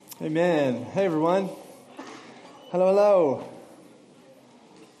Amen. Hey, everyone. Hello,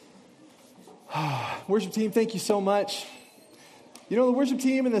 hello. Worship team, thank you so much. You know, the worship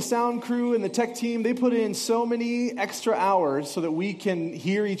team and the sound crew and the tech team, they put in so many extra hours so that we can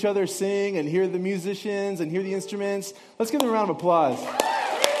hear each other sing and hear the musicians and hear the instruments. Let's give them a round of applause.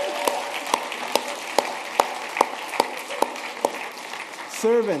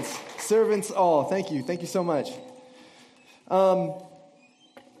 Servants all. Thank you so much.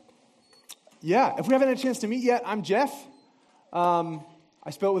 If we haven't had a chance to meet yet, I'm Jeff. I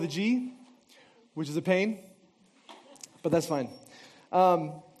spell it with a G, which is a pain, but that's fine.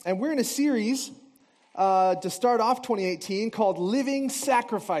 And we're in a series to start off 2018 called Living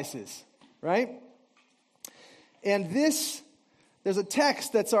Sacrifices, right? And there's a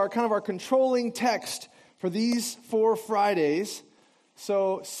text that's our controlling text for these 4 Fridays.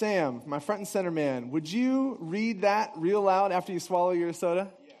 So, Sam, my front and center man, would you read that real loud after you swallow your soda?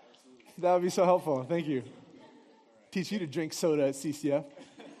 Yeah, absolutely. That would be so helpful. Thank you. Teach you to drink soda at CCF.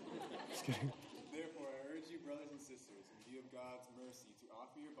 Just kidding. Therefore, I urge you, brothers and sisters, in view of God's mercy, to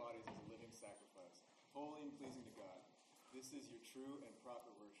offer your bodies as a living sacrifice, holy and pleasing to God. This is your true and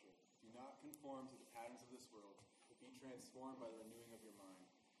proper worship. Do not conform to the patterns of this world, but be transformed by the renewing of your mind.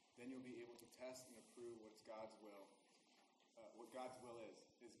 Then you'll be able to test and approve what God's will is,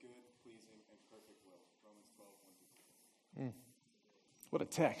 his good, pleasing, and perfect will. Romans 12:1-2. What a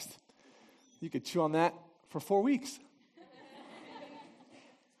text. You could chew on that for 4 weeks.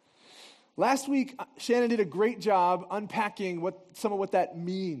 Last week, Shannon did a great job unpacking some of what that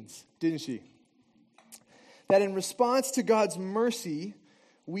means, didn't she? That in response to God's mercy,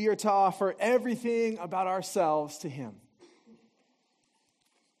 we are to offer everything about ourselves to him.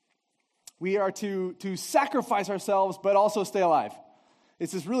 We are to sacrifice ourselves, but also stay alive.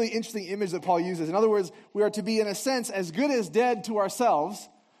 It's this really interesting image that Paul uses. In other words, we are to be, in a sense, as good as dead to ourselves,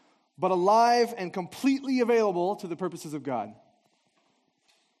 but alive and completely available to the purposes of God.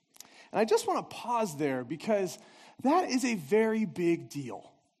 And I just want to pause there because that is a very big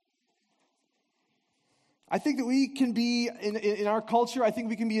deal. I think that we can be, in our culture, I think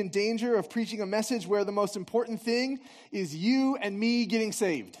we can be in danger of preaching a message where the most important thing is you and me getting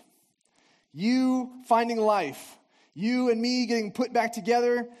saved. You finding life. You and me getting put back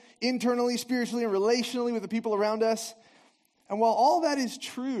together internally, spiritually, and relationally with the people around us. And while all that is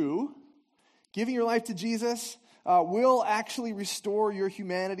true, giving your life to Jesus will actually restore your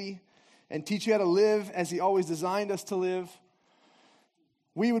humanity and teach you how to live as he always designed us to live.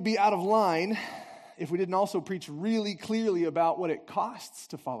 We would be out of line if we didn't also preach really clearly about what it costs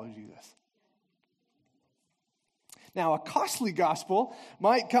to follow Jesus. Now, a costly gospel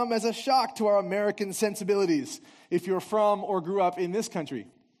might come as a shock to our American sensibilities if you're from or grew up in this country.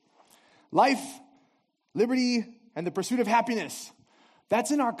 Life, liberty, and the pursuit of happiness,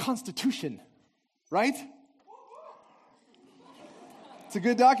 that's in our Constitution, right? It's a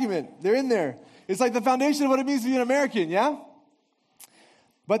good document. They're in there. It's like the foundation of what it means to be an American, yeah?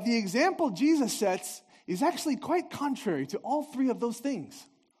 But the example Jesus sets is actually quite contrary to all 3 of those things.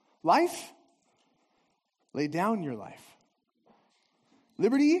 Life, lay down your life.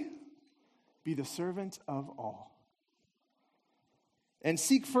 Liberty, be the servant of all. And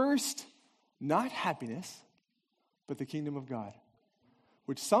seek first, not happiness, but the kingdom of God,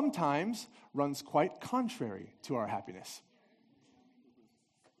 which sometimes runs quite contrary to our happiness.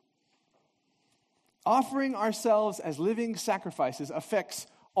 Offering ourselves as living sacrifices affects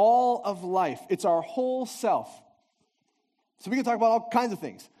all of life. It's our whole self. So we can talk about all kinds of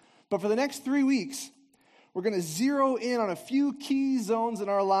things. But for the next 3 weeks, we're going to zero in on a few key zones in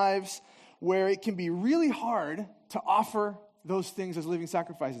our lives where it can be really hard to offer those things as living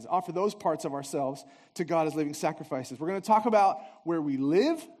sacrifices, offer those parts of ourselves to God as living sacrifices. We're going to talk about where we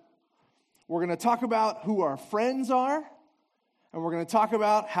live. We're going to talk about who our friends are. And we're going to talk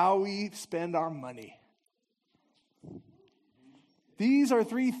about how we spend our money. These are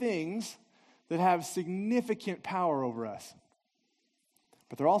 3 things that have significant power over us.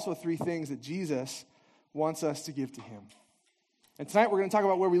 But they're also 3 things that Jesus wants us to give to him. And tonight we're going to talk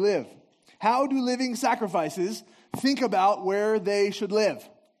about where we live. How do living sacrifices think about where they should live?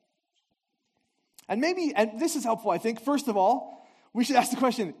 And this is helpful, I think. First of all, we should ask the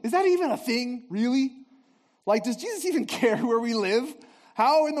question, is that even a thing, really? Like, does Jesus even care where we live?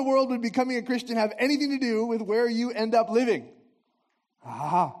 How in the world would becoming a Christian have anything to do with where you end up living?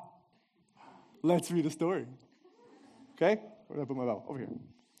 Let's read a story. Okay? Where did I put my Bible? Over here.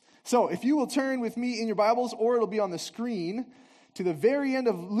 So, if you will turn with me in your Bibles, or it'll be on the screen, to the very end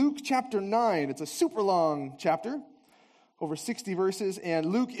of Luke chapter 9. It's a super long chapter, over 60 verses, and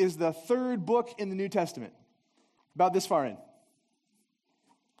Luke is the 3rd book in the New Testament, about this far in.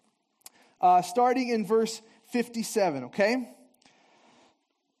 starting in verse 57, okay?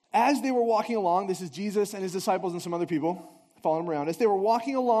 As they were walking along, this is Jesus and his disciples and some other people following him around. As they were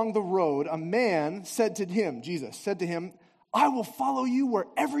walking along the road, a man said to him, Jesus said to him, I will follow you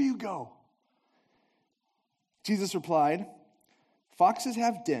wherever you go. Jesus replied, foxes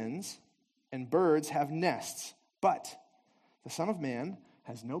have dens and birds have nests, but the Son of Man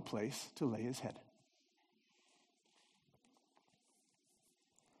has no place to lay his head.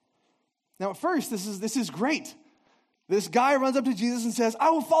 Now, at first, this is great. This guy runs up to Jesus and says, I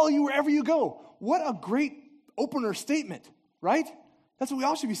will follow you wherever you go. What a great opener statement, right? That's what we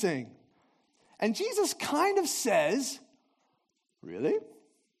all should be saying. And Jesus kind of says, really?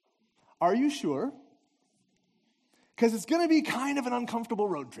 Are you sure? Because it's going to be kind of an uncomfortable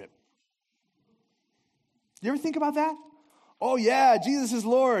road trip. You ever think about that? Oh yeah, Jesus is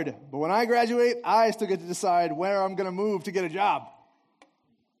Lord, but when I graduate, I still get to decide where I'm going to move to get a job.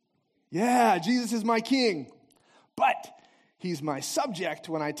 Yeah, Jesus is my king, but he's my subject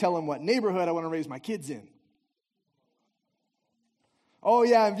when I tell him what neighborhood I want to raise my kids in. Oh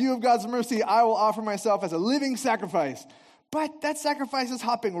yeah, in view of God's mercy, I will offer myself as a living sacrifice. But that sacrifice is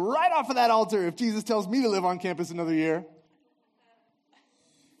hopping right off of that altar if Jesus tells me to live on campus another year.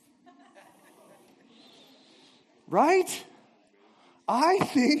 Right? I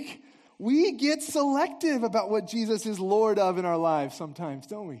think we get selective about what Jesus is Lord of in our lives sometimes,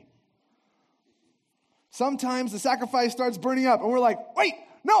 don't we? Sometimes the sacrifice starts burning up and we're like, wait,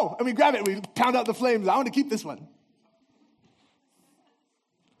 no. And we grab it, we pound out the flames. I want to keep this one.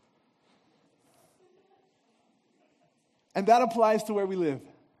 And that applies to where we live.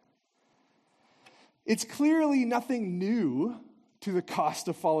 It's clearly nothing new to the cost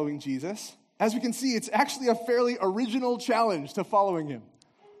of following Jesus. As we can see, it's actually a fairly original challenge to following him.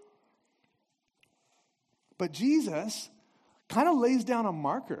 But Jesus kind of lays down a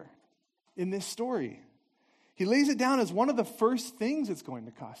marker in this story. He lays it down as one of the first things it's going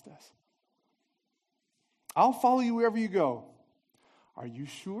to cost us. I'll follow you wherever you go. Are you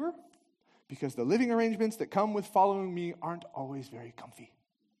sure? Because the living arrangements that come with following me aren't always very comfy.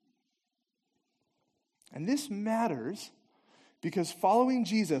 And this matters because following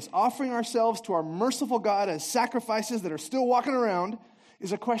Jesus, offering ourselves to our merciful God as sacrifices that are still walking around,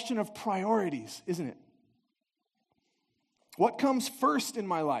 is a question of priorities, isn't it? What comes first in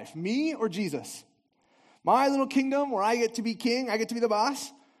my life, me or Jesus? My little kingdom where I get to be king, I get to be the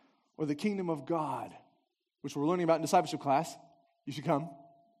boss, or the kingdom of God, which we're learning about in discipleship class. You should come.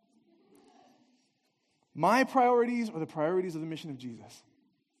 My priorities or the priorities of the mission of Jesus?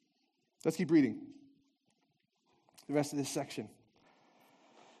 Let's keep reading the rest of this section.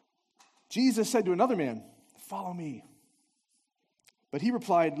 Jesus said to another man, follow me. But he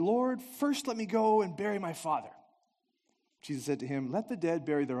replied, Lord, first let me go and bury my father. Jesus said to him, let the dead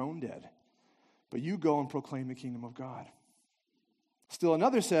bury their own dead, but you go and proclaim the kingdom of God. Still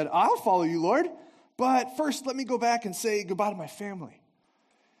another said, I'll follow you, Lord, but first let me go back and say goodbye to my family.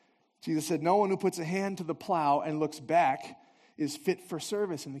 Jesus said, no one who puts a hand to the plow and looks back is fit for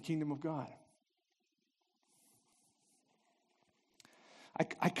service in the kingdom of God.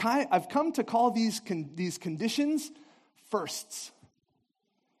 I've come to call these conditions firsts.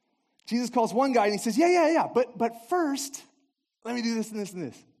 Jesus calls one guy and he says, yeah, but first, let me do this and this and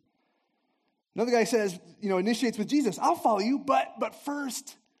this. Another guy says, initiates with Jesus, I'll follow you, but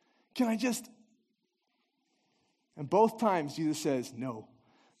first, can I just? And both times Jesus says,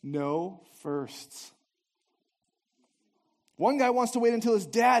 no firsts. One guy wants to wait until his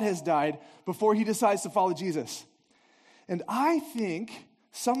dad has died before he decides to follow Jesus. And I think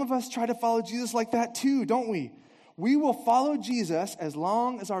some of us try to follow Jesus like that too, don't we? We will follow Jesus as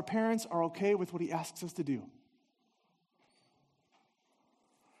long as our parents are okay with what he asks us to do.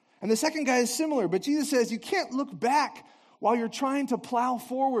 And the second guy is similar, but Jesus says you can't look back while you're trying to plow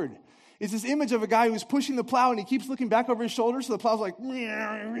forward. It's this image of a guy who's pushing the plow and he keeps looking back over his shoulder, so the plow's like,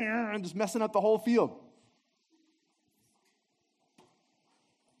 and just messing up the whole field.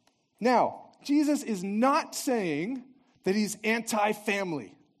 Now, Jesus is not saying that he's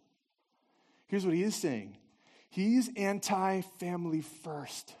anti-family. Here's what he is saying. He's anti-family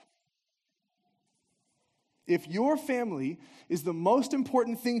first. If your family is the most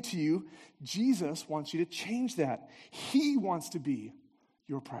important thing to you, Jesus wants you to change that. He wants to be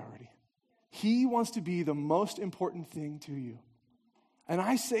your priority. He wants to be the most important thing to you. And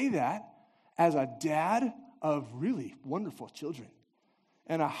I say that as a dad of really wonderful children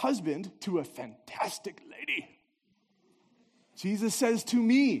and a husband to a fantastic lady. Jesus says to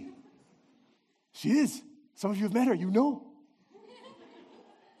me, she is. Some of you have met her, you know.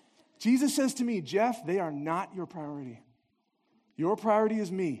 Jesus says to me, Jeff, they are not your priority. Your priority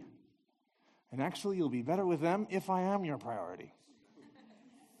is me. And actually, you'll be better with them if I am your priority.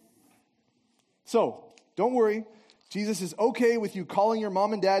 So, don't worry. Jesus is okay with you calling your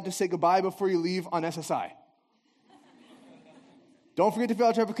mom and dad to say goodbye before you leave on SSI. Don't forget to fill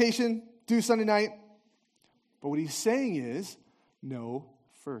out your application. Do Sunday night. But what he's saying is, no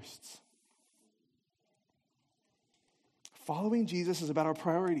firsts. Following Jesus is about our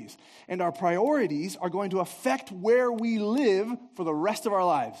priorities. And our priorities are going to affect where we live for the rest of our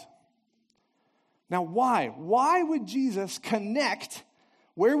lives. Now, why? Why would Jesus connect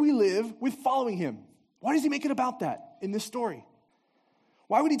where we live with following him? Why does he make it about that in this story?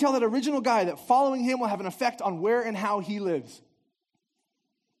 Why would he tell that original guy that following him will have an effect on where and how he lives?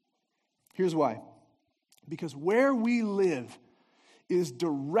 Here's why. Because where we live is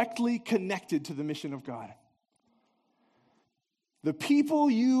directly connected to the mission of God. The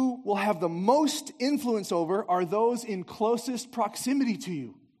people you will have the most influence over are those in closest proximity to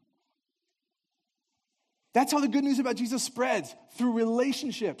you. That's how the good news about Jesus spreads, through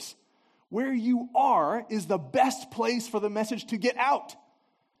relationships. Where you are is the best place for the message to get out.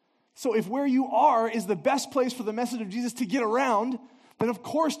 So if where you are is the best place for the message of Jesus to get around, then of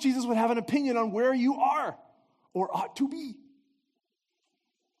course Jesus would have an opinion on where you are or ought to be.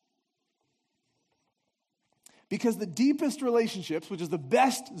 Because the deepest relationships, which is the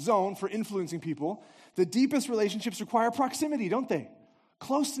best zone for influencing people, the deepest relationships require proximity, don't they?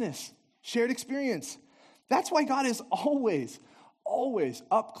 Closeness, shared experience. That's why God is always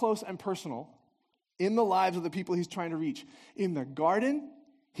up close and personal in the lives of the people he's trying to reach. In the garden,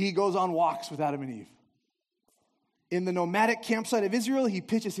 he goes on walks with Adam and Eve. In the nomadic campsite of Israel, he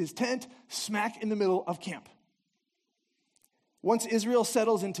pitches his tent smack in the middle of camp. Once Israel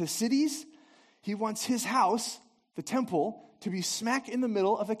settles into cities, he wants his house, the temple, to be smack in the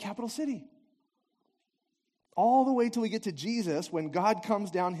middle of the capital city. All the way till we get to Jesus, when God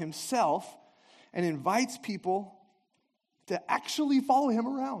comes down himself and invites people to actually follow him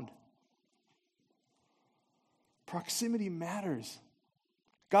around. Proximity matters.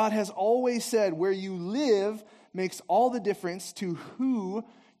 God has always said where you live makes all the difference to who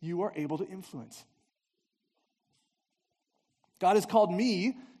you are able to influence. God has called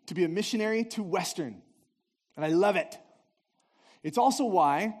me to be a missionary to Western, and I love it. It's also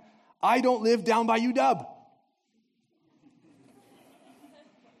why I don't live down by UW.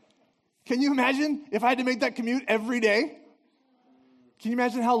 Can you imagine if I had to make that commute every day? Can you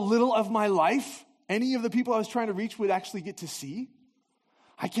imagine how little of my life any of the people I was trying to reach would actually get to see?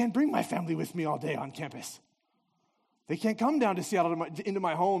 I can't bring my family with me all day on campus. They can't come down to Seattle into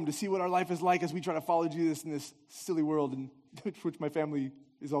my home to see what our life is like as we try to follow Jesus in this silly world, in which my family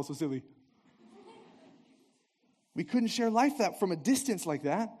is also silly. We couldn't share life that from a distance like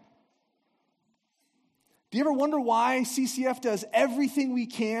that. Do you ever wonder why CCF does everything we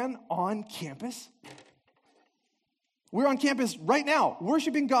can on campus? We're on campus right now,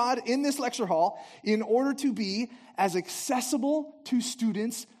 worshiping God in this lecture hall in order to be as accessible to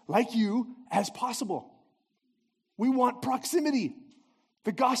students like you as possible. We want proximity.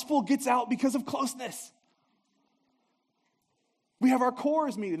 The gospel gets out because of closeness. We have our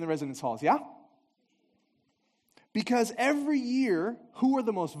cores meet in the residence halls, yeah? Because every year, who are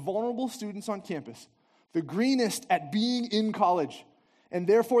the most vulnerable students on campus? The greenest at being in college, and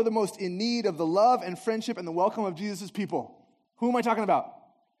therefore the most in need of the love and friendship and the welcome of Jesus' people. Who am I talking about?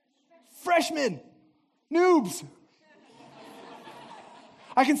 Freshmen. Noobs.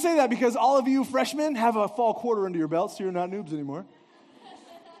 I can say that because all of you freshmen have a fall quarter under your belt, so you're not noobs anymore.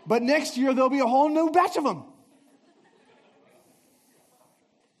 But next year, there'll be a whole new batch of them.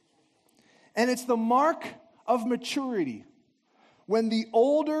 And it's the mark of maturity when the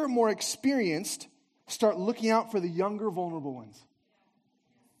older, more experienced start looking out for the younger, vulnerable ones.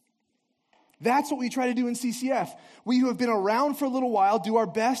 That's what we try to do in CCF. We who have been around for a little while do our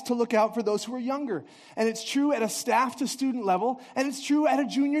best to look out for those who are younger. And it's true at a staff to student level, and it's true at a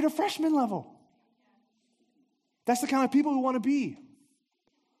junior to freshman level. That's the kind of people we want to be.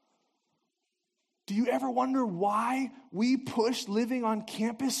 Do you ever wonder why we push living on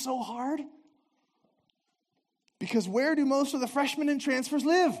campus so hard? Because where do most of the freshmen and transfers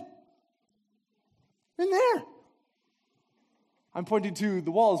live? In there. I'm pointing to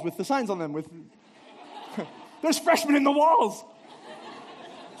the walls with the signs on them. There's freshmen in the walls.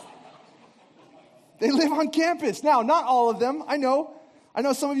 They live on campus. Now, not all of them. I know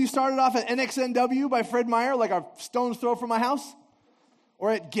some of you started off at NXNW by Fred Meyer, like a stone's throw from my house,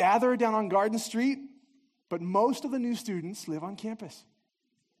 or at Gather down on Garden Street. But most of the new students live on campus.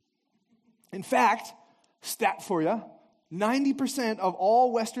 In fact, stat for you, 90% of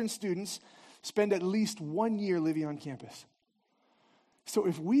all Western students spend at least 1 year living on campus. So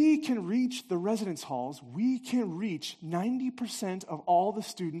if we can reach the residence halls, we can reach 90% of all the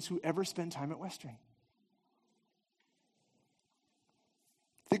students who ever spend time at Western.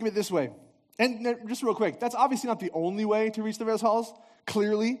 Think of it this way. And just real quick, that's obviously not the only way to reach the res halls,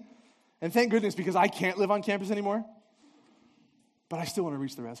 clearly. And thank goodness, because I can't live on campus anymore. But I still want to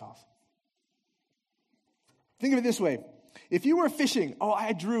reach the res halls. Think of it this way. If you were fishing,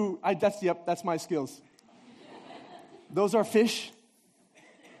 that's my skills. Those are fish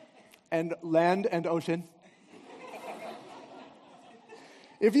and land and ocean.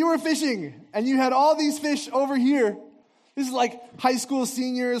 If you were fishing and you had all these fish over here, this is like high school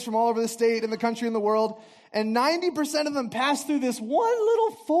seniors from all over the state and the country and the world, and 90% of them pass through this one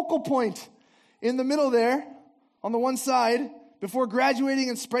little focal point in the middle there, on the one side, before graduating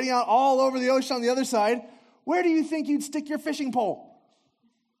and spreading out all over the ocean on the other side. Where do you think you'd stick your fishing pole?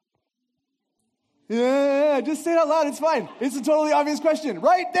 Yeah, just say it out loud, it's fine. It's a totally obvious question.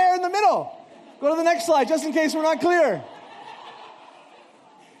 Right there in the middle. Go to the next slide, just in case we're not clear.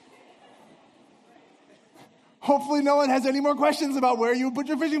 Hopefully no one has any more questions about where you would put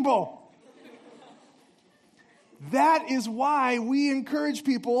your fishing pole. That is why we encourage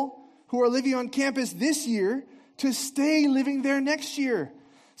people who are living on campus this year to stay living there next year,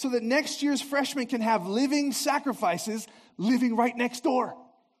 so that next year's freshmen can have living sacrifices living right next door.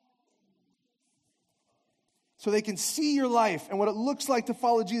 So they can see your life and what it looks like to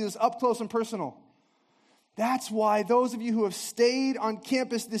follow Jesus up close and personal. That's why those of you who have stayed on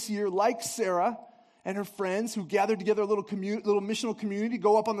campus this year, like Sarah and her friends who gathered together a little missional community,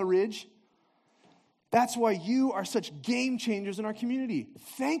 go up on the ridge, that's why you are such game changers in our community.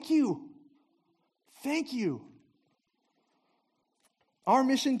 Thank you. Thank you. Our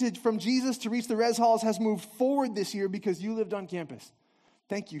mission from Jesus to reach the res halls has moved forward this year because you lived on campus.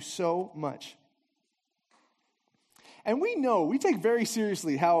 Thank you so much. And we take very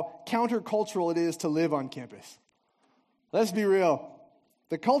seriously how countercultural it is to live on campus. Let's be real.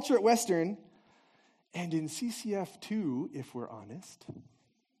 The culture at Western, and in CCF too, if we're honest,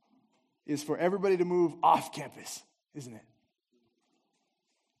 is for everybody to move off campus, isn't it?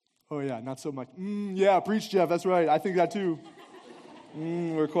 Oh yeah, not so much. Yeah, preach, Jeff, that's right. I think that too.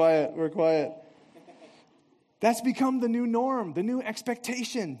 We're quiet. That's become the new norm, the new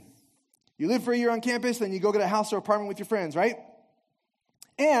expectation. You live for a year on campus, then you go get a house or apartment with your friends, right?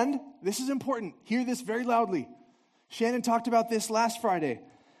 And, this is important, hear this very loudly. Shannon talked about this last Friday.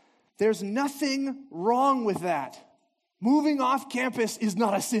 There's nothing wrong with that. Moving off campus is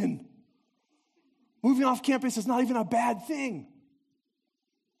not a sin. Moving off campus is not even a bad thing.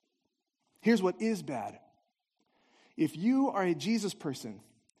 Here's what is bad. If you are a Jesus person,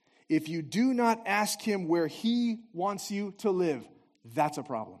 if you do not ask him where he wants you to live, that's a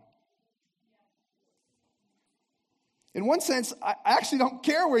problem. In one sense, I actually don't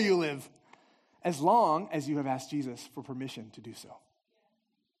care where you live, as long as you have asked Jesus for permission to do so.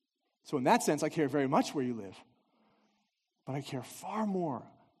 So in that sense, I care very much where you live. But I care far more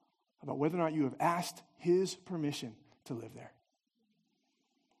about whether or not you have asked his permission to live there.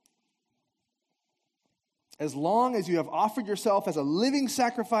 As long as you have offered yourself as a living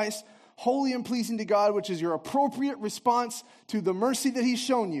sacrifice, holy and pleasing to God, which is your appropriate response to the mercy that he's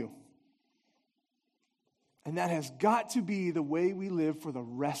shown you. And that has got to be the way we live for the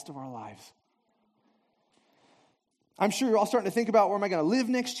rest of our lives. I'm sure you're all starting to think about, where am I going to live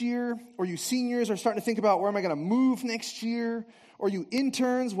next year? Or you seniors are starting to think about, where am I going to move next year? Or you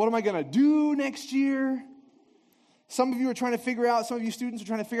interns, what am I going to do next year? Some of you are trying to figure out, some of you students are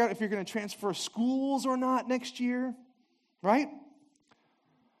trying to figure out if you're going to transfer schools or not next year, right?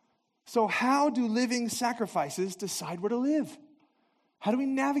 So how do living sacrifices decide where to live? How do we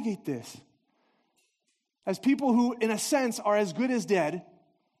navigate this? As people who, in a sense, are as good as dead,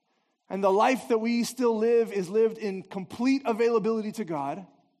 and the life that we still live is lived in complete availability to God,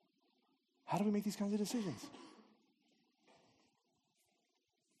 how do we make these kinds of decisions?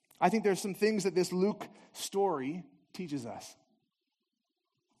 I think there's some things that this Luke story teaches us.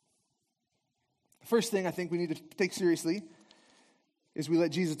 The first thing I think we need to take seriously is we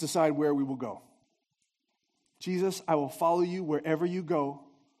let Jesus decide where we will go. Jesus, I will follow you wherever you go,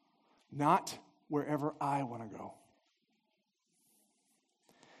 not wherever I want to go.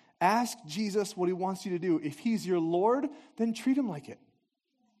 Ask Jesus what he wants you to do. If he's your Lord, then treat him like it.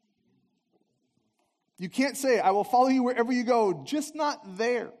 You can't say, I will follow you wherever you go, just not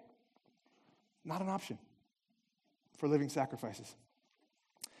there. Not an option for living sacrifices.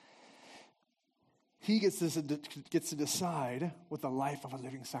 He gets to decide what the life of a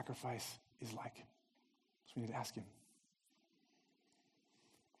living sacrifice is like. So we need to ask him.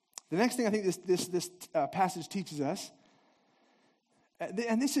 The next thing I think this passage teaches us,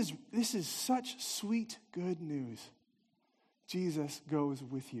 And this is such sweet, good news. Jesus goes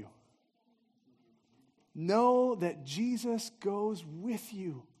with you. Know that Jesus goes with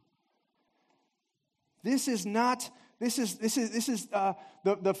you. Even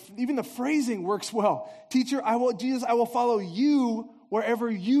the phrasing works well. Teacher, I will follow you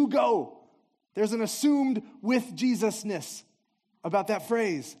wherever you go. There's an assumed with Jesus-ness about that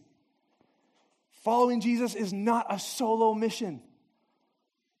phrase. Following Jesus is not a solo mission.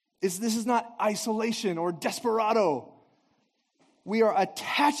 This is not isolation or desperado. We are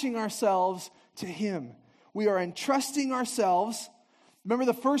attaching ourselves to him. We are entrusting ourselves. Remember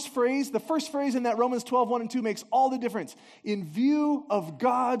the first phrase? The first phrase in that Romans 12, 1 and 2 makes all the difference. In view of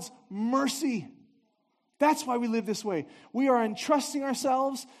God's mercy. That's why we live this way. We are entrusting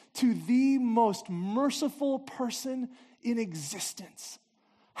ourselves to the most merciful person in existence.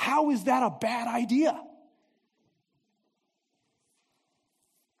 How is that a bad idea?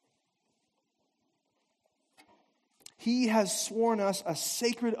 He has sworn us a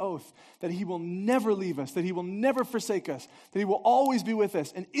sacred oath that he will never leave us, that he will never forsake us, that he will always be with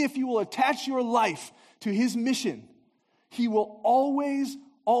us. And if you will attach your life to his mission, he will always,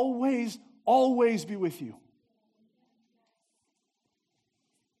 always, always be with you.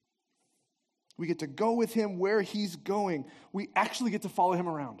 We get to go with him where he's going. We actually get to follow him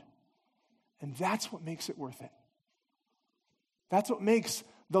around. And that's what makes it worth it. That's what makes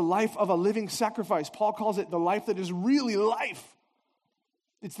the life of a living sacrifice. Paul calls it the life that is really life.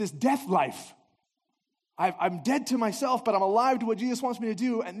 It's this death life. I'm dead to myself, but I'm alive to what Jesus wants me to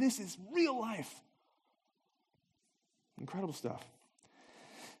do, and this is real life. Incredible stuff.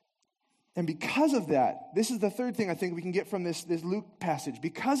 And because of that, this is the third thing I think we can get from this Luke passage.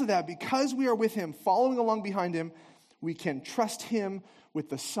 Because of that, because we are with him, following along behind him, we can trust him with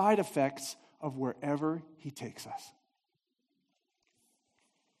the side effects of wherever he takes us.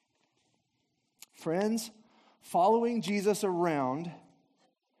 Friends, following Jesus around,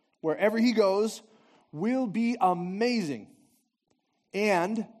 wherever he goes, will be amazing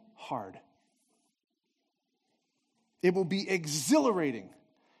and hard. It will be exhilarating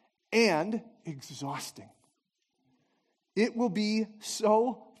and exhausting. It will be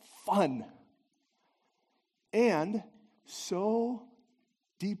so fun and so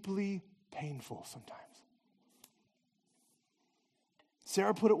deeply painful sometimes.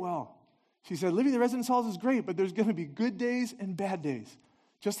 Sarah put it well. She said, living in the residence halls is great, but there's going to be good days and bad days,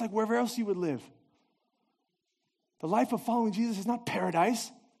 just like wherever else you would live. The life of following Jesus is not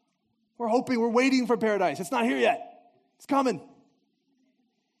paradise. We're waiting for paradise. It's not here yet. It's coming.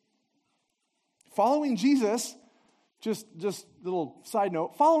 Following Jesus, just little side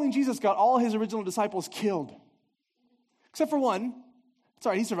note, following Jesus got all his original disciples killed. Except for one.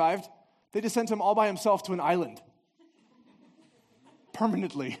 Sorry, he survived. They just sent him all by himself to an island.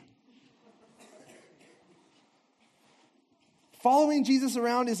 Permanently. Following Jesus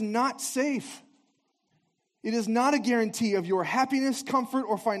around is not safe. It is not a guarantee of your happiness, comfort,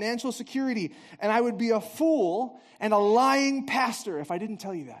 or financial security. And I would be a fool and a lying pastor if I didn't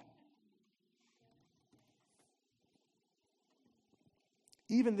tell you that.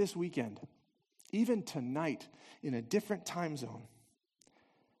 Even this weekend, even tonight, in a different time zone,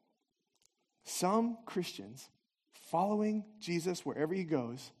 some Christians following Jesus wherever he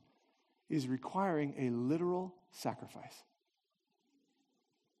goes is requiring a literal sacrifice.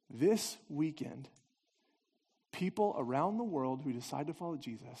 This weekend, people around the world who decide to follow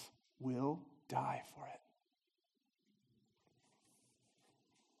Jesus will die for it.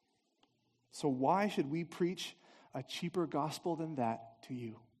 So why should we preach a cheaper gospel than that to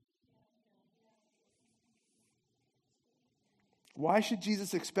you? Why should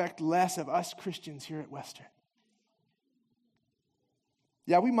Jesus expect less of us Christians here at Western?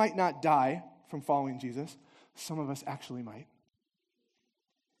 Yeah, we might not die from following Jesus. Some of us actually might.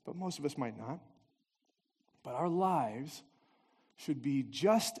 But most of us might not. But our lives should be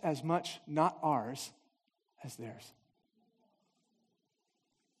just as much not ours as theirs.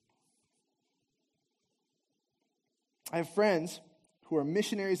 I have friends who are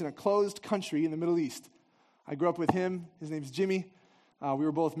missionaries in a closed country in the Middle East. I grew up with him. His name's Jimmy. We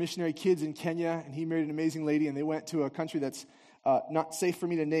were both missionary kids in Kenya, and he married an amazing lady, and they went to a country that's not safe for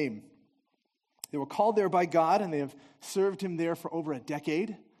me to name. They were called there by God, and they have served him there for over a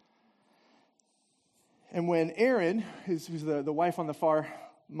decade. And when Erin, who's the wife on the far,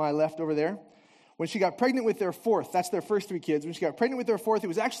 my left over there, when she got pregnant with their fourth, that's their first three kids, when she got pregnant with their fourth, it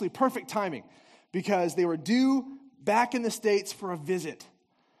was actually perfect timing because they were due back in the States for a visit.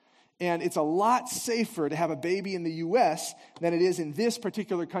 And it's a lot safer to have a baby in the U.S. than it is in this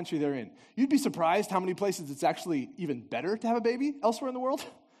particular country they're in. You'd be surprised how many places it's actually even better to have a baby elsewhere in the world.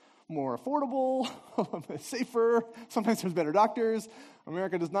 More affordable, safer. Sometimes there's better doctors.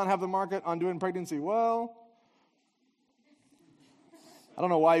 America does not have the market on doing pregnancy well. I don't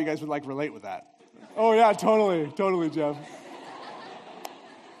know why you guys would relate with that. Oh yeah, totally, Jeff.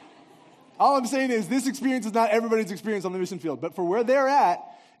 All I'm saying is this experience is not everybody's experience on the mission field, but for where they're at,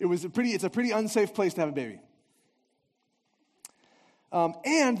 it's a pretty unsafe place to have a baby.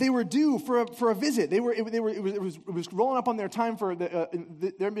 And they were due for a visit. It was rolling up on their time for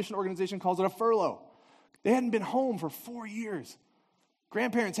their mission organization calls it a furlough. They hadn't been home for 4 years.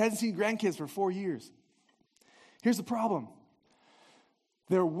 Grandparents hadn't seen grandkids for 4 years. Here's the problem.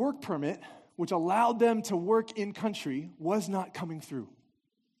 Their work permit, which allowed them to work in country, was not coming through.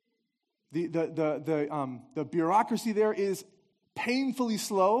 The bureaucracy there is painfully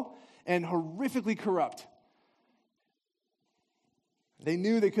slow and horrifically corrupt. They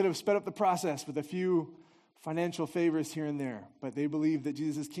knew they could have sped up the process with a few financial favors here and there, but they believed that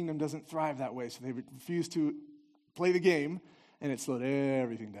Jesus' kingdom doesn't thrive that way, so they refused to play the game, and it slowed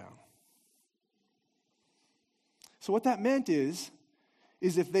everything down. So what that meant is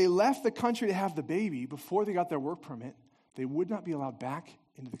if they left the country to have the baby before they got their work permit, they would not be allowed back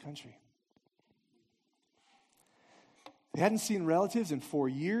into the country. They hadn't seen relatives in 4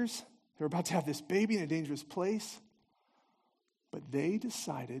 years. They were about to have this baby in a dangerous place. But they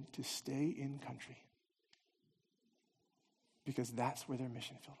decided to stay in country because that's where their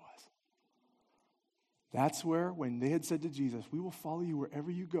mission field was. That's where, when they had said to Jesus, "We will follow you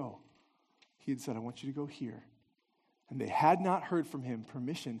wherever you go," he had said, "I want you to go here." And they had not heard from him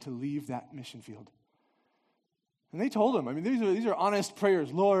permission to leave that mission field. And they told him, these are honest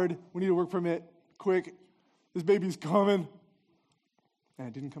prayers. "Lord, we need a work permit, quick. This baby's coming." And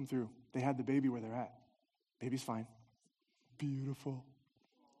it didn't come through. They had the baby where they're at. Baby's fine. Beautiful.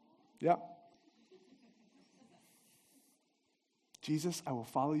 Yep. Jesus, I will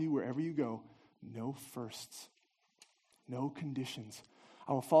follow you wherever you go. No firsts. No conditions.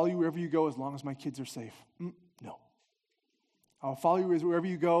 I will follow you wherever you go as long as my kids are safe. No. I will follow you wherever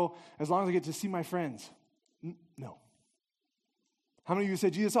you go as long as I get to see my friends. No. How many of you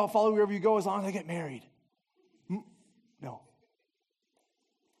say, "Jesus, I'll follow you wherever you go as long as I get married"? No.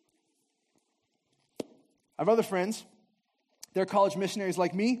 I have other friends. They're college missionaries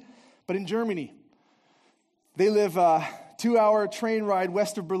like me, but in Germany. They live a 2-hour train ride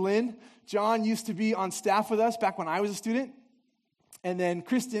west of Berlin. John used to be on staff with us back when I was a student. And then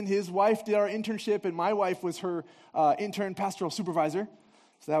Kristen, his wife, did our internship, and my wife was her intern pastoral supervisor.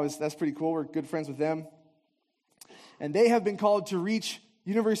 So that's pretty cool. We're good friends with them. And they have been called to reach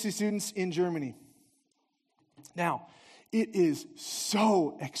university students in Germany. Now, it is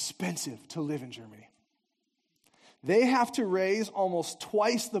so expensive to live in Germany. They have to raise almost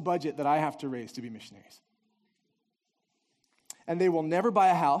twice the budget that I have to raise to be missionaries. And they will never buy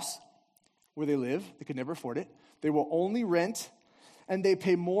a house where they live. They could never afford it. They will only rent, and they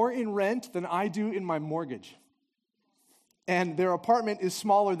pay more in rent than I do in my mortgage. And their apartment is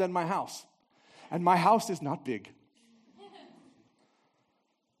smaller than my house. And my house is not big.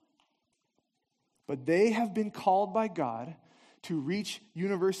 But they have been called by God to reach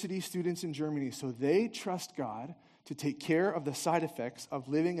university students in Germany, so they trust God to take care of the side effects of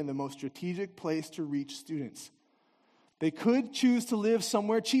living in the most strategic place to reach students. They could choose to live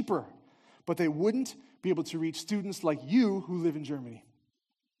somewhere cheaper, but they wouldn't be able to reach students like you who live in Germany.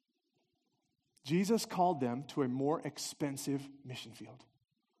 Jesus called them to a more expensive mission field.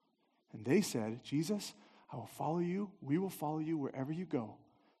 And they said, "Jesus, I will follow you. We will follow you wherever you go.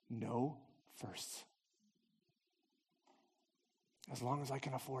 No firsts. As long as I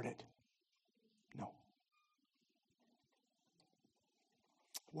can afford it. No."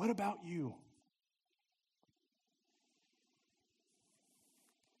 What about you?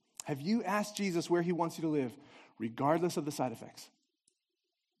 Have you asked Jesus where he wants you to live, regardless of the side effects?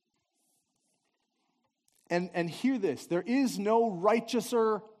 And hear this, there is no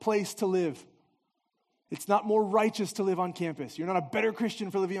righteouser place to live. It's not more righteous to live on campus. You're not a better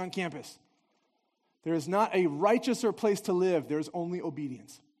Christian for living on campus. There is not a righteouser place to live. There is only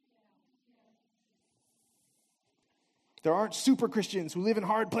obedience. There aren't super Christians who live in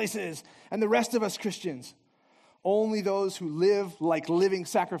hard places and the rest of us Christians. Only those who live like living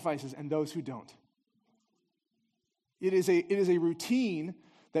sacrifices and those who don't. It is a routine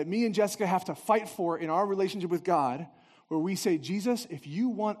that me and Jessica have to fight for in our relationship with God, where we say, "Jesus, if you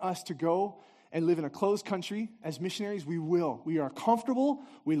want us to go and live in a closed country as missionaries, we will. We are comfortable.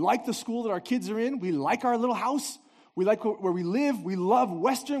 We like the school that our kids are in. We like our little house. We like where we live. We love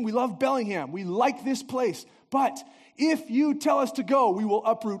Western. We love Bellingham. We like this place. But if you tell us to go, we will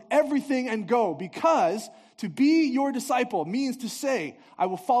uproot everything and go, because to be your disciple means to say, I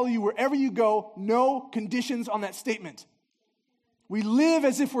will follow you wherever you go, no conditions on that statement. We live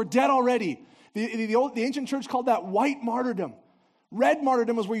as if we're dead already. The ancient church called that white martyrdom. Red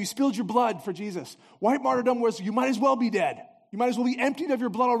martyrdom was where you spilled your blood for Jesus. White martyrdom was you might as well be dead. You might as well be emptied of your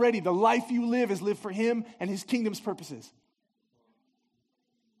blood already. The life you live is lived for him and his kingdom's purposes.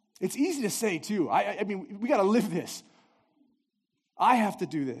 It's easy to say, too. I mean, we got to live this. I have to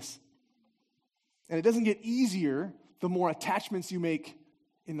do this. And it doesn't get easier the more attachments you make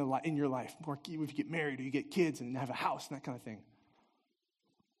in your life. More if you get married or you get kids and have a house and that kind of thing.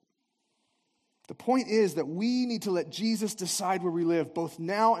 The point is that we need to let Jesus decide where we live, both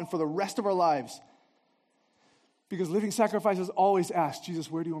now and for the rest of our lives. Because Living Sacrifices always ask,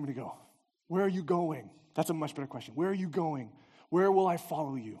 Jesus, where do you want me to go? Where are you going? That's a much better question. Where are you going? Where will I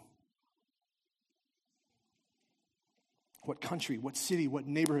follow you? What country, what city, what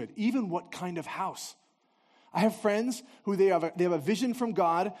neighborhood, even what kind of house? I have friends who they have a vision from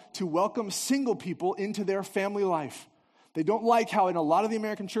God to welcome single people into their family life. They don't like how in a lot of the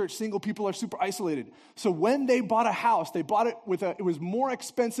American church, single people are super isolated. So when they bought a house, they bought it it was more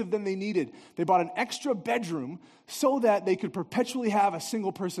expensive than they needed. They bought an extra bedroom so that they could perpetually have a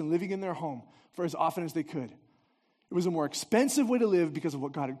single person living in their home for as often as they could. It was a more expensive way to live because of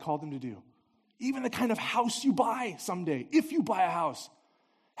what God had called them to do. Even the kind of house you buy someday, if you buy a house,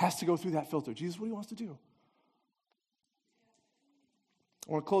 has to go through that filter. Jesus, what do you want us to do?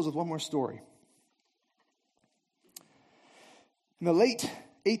 I want to close with one more story. In the late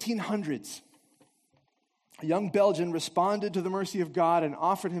 1800s, a young Belgian responded to the mercy of God and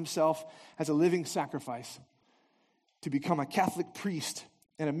offered himself as a living sacrifice to become a Catholic priest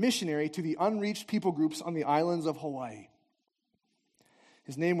and a missionary to the unreached people groups on the islands of Hawaii.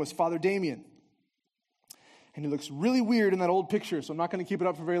 His name was Father Damien. And he looks really weird in that old picture, so I'm not going to keep it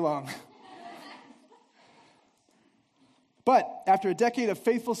up for very long. But after a decade of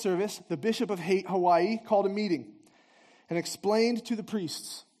faithful service, the Bishop of Hawaii called a meeting and explained to the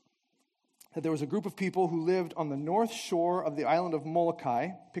priests that there was a group of people who lived on the north shore of the island of Molokai,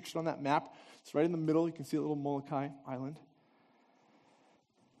 pictured on that map. It's right in the middle. You can see a little Molokai island.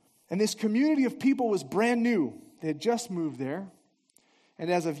 And this community of people was brand new. They had just moved there. And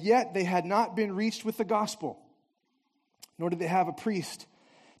as of yet, they had not been reached with the gospel, nor did they have a priest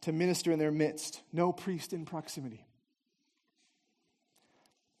to minister in their midst. No priest in proximity.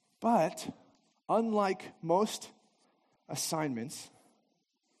 But unlike most assignments,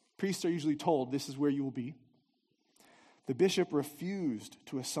 priests are usually told this is where you will be. The bishop refused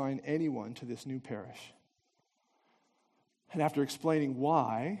to assign anyone to this new parish. And after explaining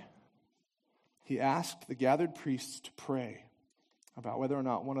why, he asked the gathered priests to pray about whether or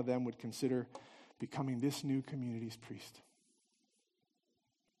not one of them would consider becoming this new community's priest.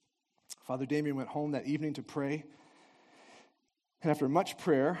 Father Damien went home that evening to pray, and after much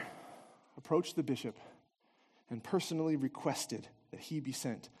prayer, approached the bishop and personally requested that he be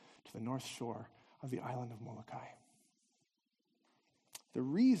sent to the north shore of the island of Molokai. The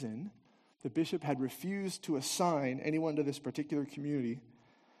reason the bishop had refused to assign anyone to this particular community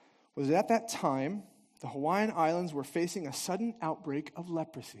was that at that time, the Hawaiian Islands were facing a sudden outbreak of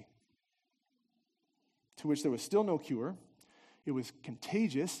leprosy, to which there was still no cure. It was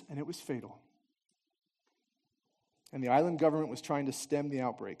contagious and it was fatal. And the island government was trying to stem the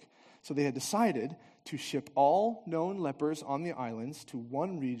outbreak. So they had decided to ship all known lepers on the islands to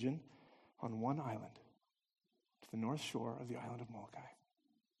one region on one island, to the north shore of the island of Molokai.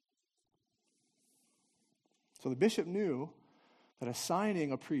 So the bishop knew that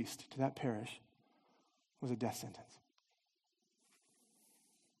assigning a priest to that parish was a death sentence.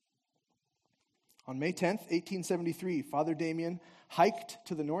 On May 10th, 1873, Father Damien hiked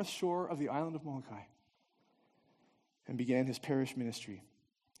to the north shore of the island of Molokai and began his parish ministry.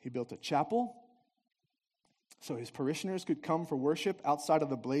 He built a chapel so his parishioners could come for worship outside of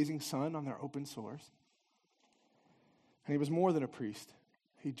the blazing sun on their open sores. And he was more than a priest.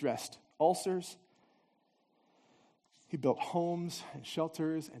 He dressed ulcers. He built homes and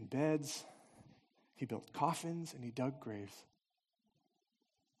shelters and beds. He built coffins and he dug graves.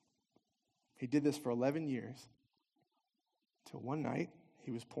 He did this for 11 years, till one night he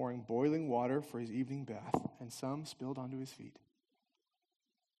was pouring boiling water for his evening bath, and some spilled onto his feet.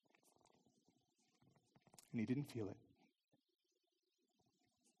 And he didn't feel it.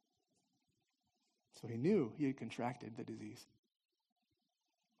 So he knew he had contracted the disease.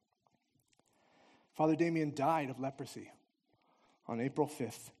 Father Damien died of leprosy on April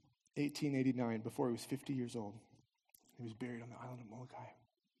 5th, 1889, before he was 50 years old. He was buried on the island of Molokai.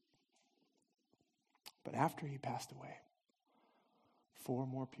 But after he passed away, 4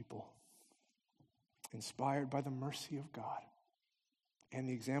 more people, inspired by the mercy of God and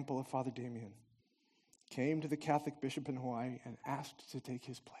the example of Father Damien, came to the Catholic bishop in Hawaii and asked to take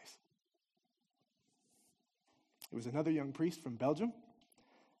his place. It was another young priest from Belgium,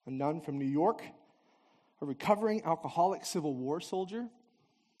 a nun from New York, a recovering alcoholic Civil War soldier,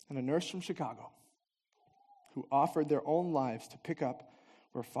 and a nurse from Chicago, who offered their own lives to pick up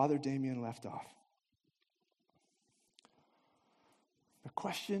where Father Damien left off. The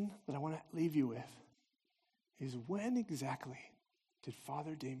question that I want to leave you with is, when exactly did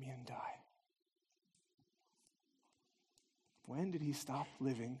Father Damien die? When did he stop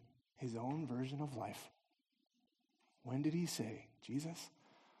living his own version of life? When did he say, Jesus,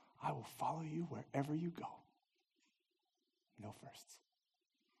 I will follow you wherever you go? No firsts.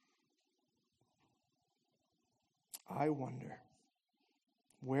 I wonder,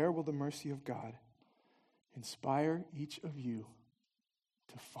 where will the mercy of God inspire each of you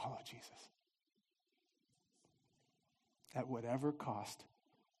to follow Jesus? At whatever cost.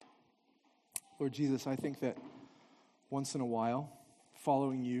 Lord Jesus, I think that once in a while,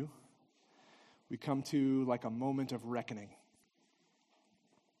 following you, we come to like a moment of reckoning,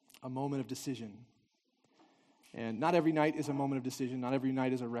 a moment of decision. And not every night is a moment of decision, not every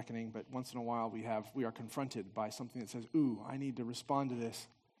night is a reckoning, but once in a while we are confronted by something that says, ooh, I need to respond to this.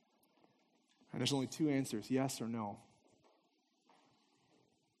 And there's only 2 answers, yes or no.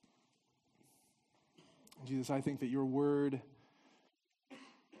 And Jesus, I think that your word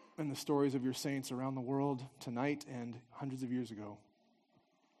and the stories of your saints around the world tonight and hundreds of years ago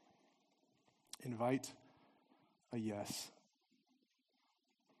invite a yes.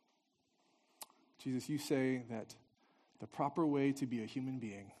 Jesus, you say that the proper way to be a human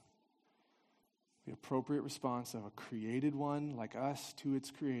being, the appropriate response of a created one like us to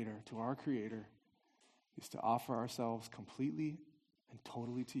its creator, to our creator, is to offer ourselves completely and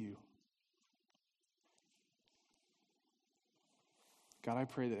totally to you. God, I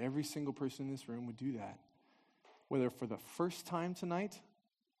pray that every single person in this room would do that, whether for the first time tonight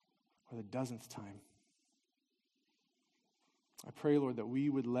or the 1000th time. I pray, Lord, that we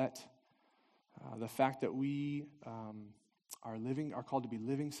would let the fact that we are called to be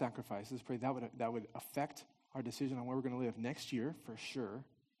living sacrifices, pray that would affect our decision on where we're going to live next year for sure.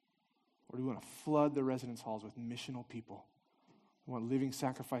 Or do we want to flood the residence halls with missional people? We want living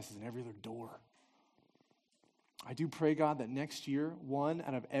sacrifices in every other door. I do pray, God, that next year, 1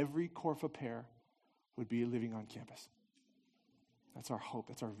 out of every Corfa pair would be living on campus. That's our hope.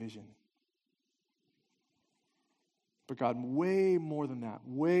 That's our vision. But God, way more than that,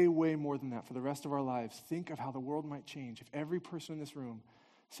 way more than that, for the rest of our lives, think of how the world might change if every person in this room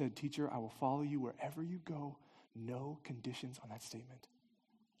said, Teacher, I will follow you wherever you go. No conditions on that statement.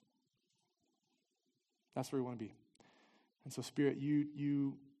 That's where we want to be. And so, Spirit,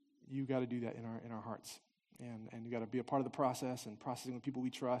 you got to do that in our hearts. And you got to be a part of the process and processing with people we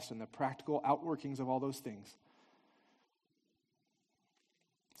trust and the practical outworkings of all those things.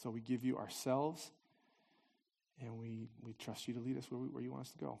 So we give you ourselves, and we trust you to lead us where you want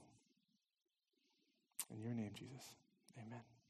us to go. In your name, Jesus, amen.